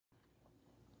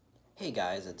Hey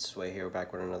guys, it's Sway here,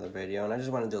 back with another video, and I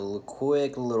just want to do a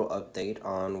quick little update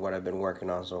on what I've been working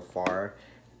on so far.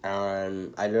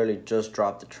 And I literally just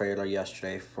dropped the trailer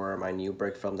yesterday for my new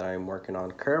brick film that I'm working on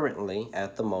currently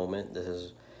at the moment. This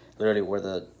is literally where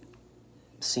the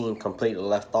scene completely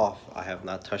left off. I have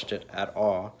not touched it at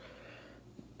all.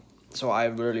 So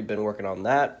I've literally been working on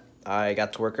that. I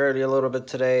got to work early a little bit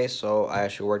today, so I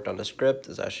actually worked on the script.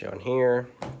 It's actually on here.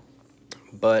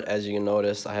 But as you can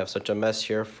notice, I have such a mess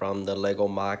here from the Lego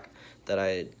mock that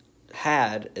I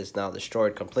had is now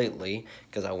destroyed completely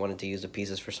because I wanted to use the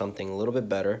pieces for something a little bit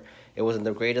better. It wasn't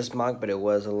the greatest mock, but it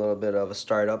was a little bit of a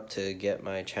startup to get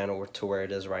my channel to where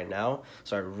it is right now.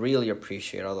 So I really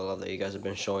appreciate all the love that you guys have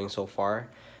been showing so far.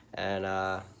 And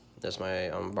there's my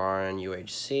barn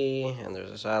UHC, and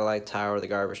there's a satellite tower, the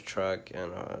garbage truck,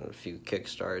 and a few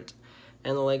kickstarts,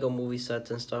 and the Lego movie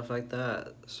sets and stuff like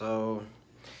that. So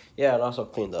yeah, and also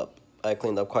cleaned up. I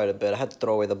cleaned up quite a bit. I had to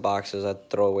throw away the boxes. I had to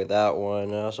throw away that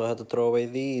one. I also had to throw away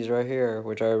these right here,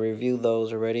 which I reviewed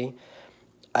those already.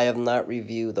 I have not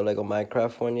reviewed the Lego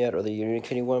Minecraft one yet or the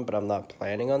Unikitty one, but I'm not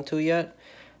planning on to yet.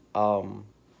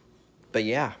 But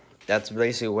yeah, that's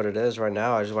basically what it is right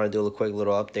now. I just want to do a quick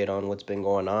little update on what's been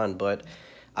going on. But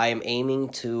I am aiming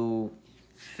to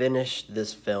finish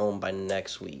this film by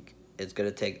next week. It's going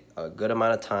to take a good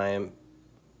amount of time.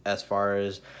 As far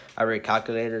as I already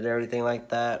calculated everything like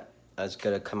that, it's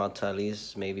gonna come out to at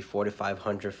least maybe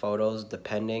 4,500 photos,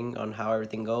 depending on how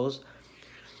everything goes.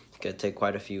 It's gonna take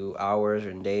quite a few hours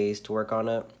and days to work on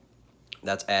it.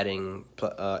 That's adding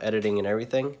editing and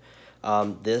everything.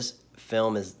 This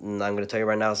film is, I'm gonna tell you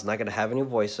right now, it's not gonna have any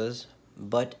voices,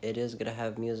 but it is gonna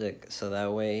have music, so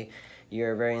that way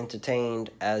you're very entertained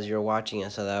as you're watching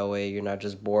it. So that way you're not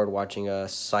just bored watching a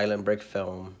silent brick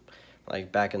film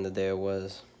like back in the day it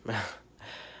was.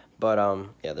 But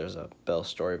yeah, there's a Bell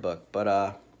storybook. But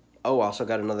oh, also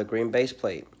got another green base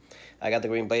plate. I got the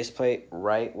green base plate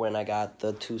right when I got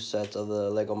the 2 sets of the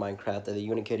Lego Minecraft and the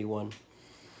Unikitty one.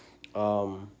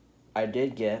 I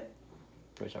did get,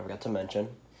 which I forgot to mention,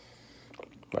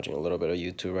 watching a little bit of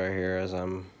YouTube right here as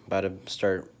I'm about to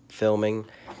start filming.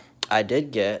 I did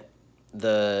get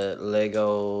the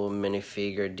Lego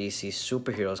minifigure DC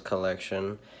Superheroes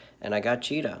collection, and I got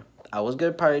Cheetah. I was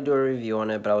going to probably do a review on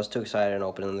it, but I was too excited and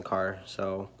open in the car.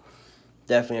 So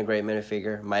definitely a great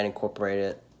minifigure. Might incorporate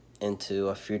it into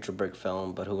a future brick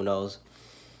film, but who knows.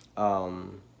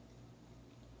 But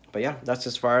yeah, that's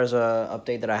as far as a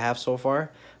update that I have so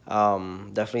far.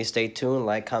 Definitely stay tuned.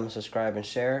 Like, comment, subscribe, and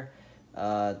share.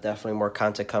 Definitely more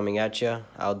content coming at you.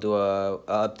 I'll do a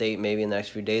update maybe in the next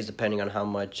few days, depending on how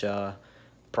much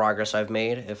progress I've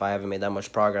made. If I haven't made that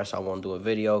much progress, I won't do a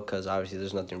video because obviously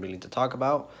there's nothing really to talk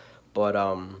about. But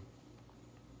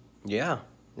yeah,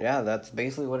 that's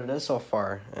basically what it is so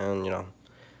far. And you know,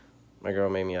 my girl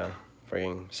made me a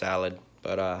freaking salad,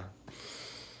 but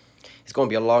it's gonna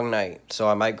be a long night, so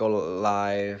I might go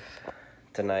live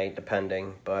tonight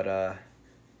depending. But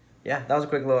yeah, that was a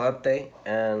quick little update,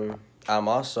 and I'm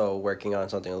also working on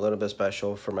something a little bit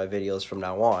special for my videos from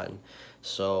now on.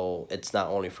 So it's not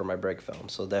only for my brick film,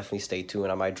 so definitely stay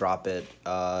tuned. I might drop it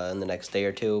in the next day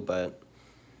or two, but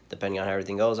depending on how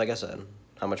everything goes, like I said,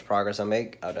 how much progress I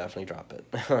make, I'll definitely drop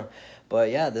it. But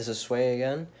yeah, this is Sway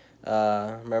again.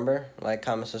 Remember, like,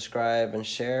 comment, subscribe, and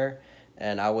share,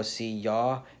 and I will see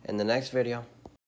y'all in the next video.